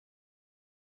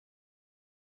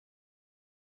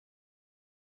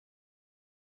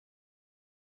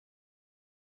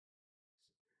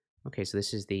Okay, so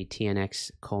this is the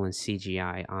TNX colon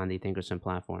CGI on the Thinkorswim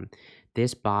platform.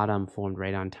 This bottom formed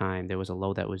right on time. There was a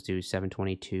low that was due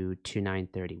 722 to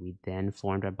 930. We then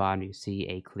formed our bottom. You see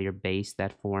a clear base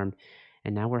that formed,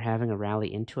 and now we're having a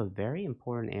rally into a very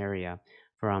important area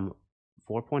from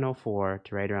 4.04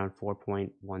 to right around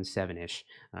 4.17-ish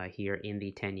here in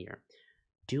the 10-year.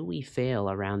 Do we fail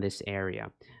around this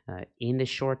area? In the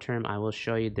short term, I will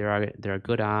show you there are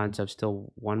good odds of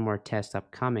still one more test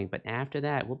upcoming, but after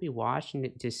that, we'll be watching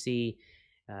it to see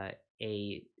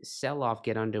a sell-off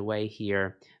get underway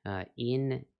here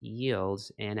in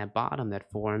yields and a bottom that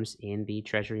forms in the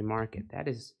treasury market. That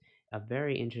is a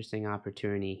very interesting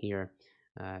opportunity here.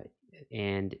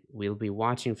 And we'll be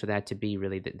watching for that to be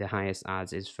really the highest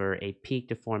odds is for a peak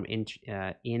to form in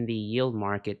the yield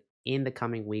market in the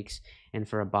coming weeks, and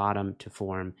for a bottom to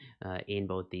form in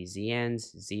both the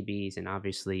ZNs, ZBs, and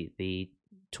obviously the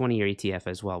 20-year ETF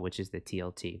as well, which is the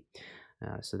TLT.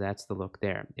 So that's the look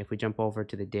there. If we jump over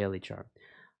to the daily chart,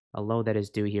 a low that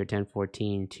is due here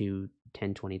 1014 to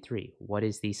 1023. What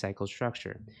is the cycle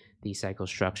structure? The cycle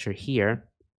structure here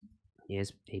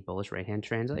is a bullish right hand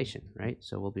translation, right?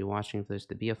 So we'll be watching for this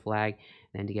to be a flag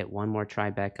and to get one more try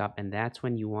back up. And that's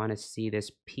when you want to see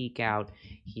this peak out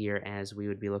here, as we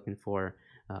would be looking for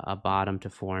a bottom to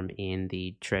form in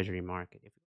the treasury market.